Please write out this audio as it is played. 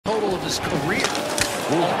total of his career.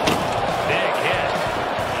 Ooh. Big hit.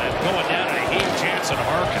 And going down to Heat, Jansen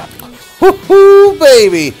Harkins. Woohoo,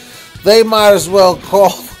 baby! They might as well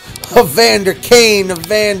call Evander Kane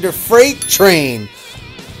Evander Freight Train.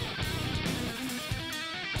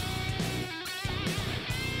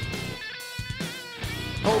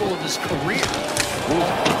 Total of his career. Ooh.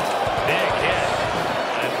 Big hit.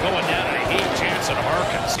 And going down to Heat, Jansen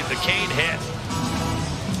Harkins. The Kane hit.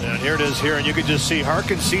 And here it is here, and you can just see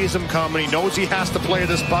Harkins sees him coming. He knows he has to play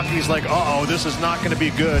this puck. He's like, uh-oh, this is not going to be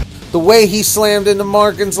good. The way he slammed into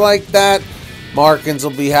Markins like that, Markins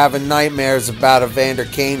will be having nightmares about Evander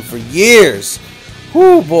Kane for years.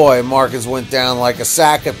 Whoo, boy, Markins went down like a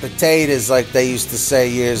sack of potatoes, like they used to say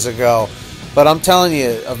years ago. But I'm telling you,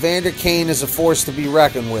 Evander Kane is a force to be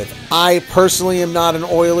reckoned with. I personally am not an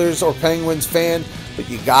Oilers or Penguins fan, but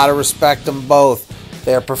you got to respect them both.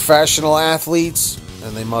 They're professional athletes,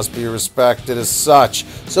 and they must be respected as such.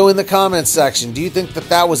 So in the comments section, do you think that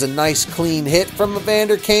that was a nice clean hit from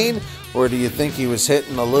Evander Kane? Or do you think he was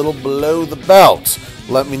hitting a little below the belt?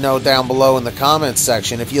 Let me know down below in the comments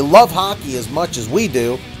section. If you love hockey as much as we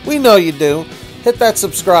do, we know you do, hit that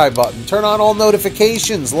subscribe button. Turn on all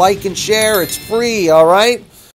notifications, like and share. It's free, all right?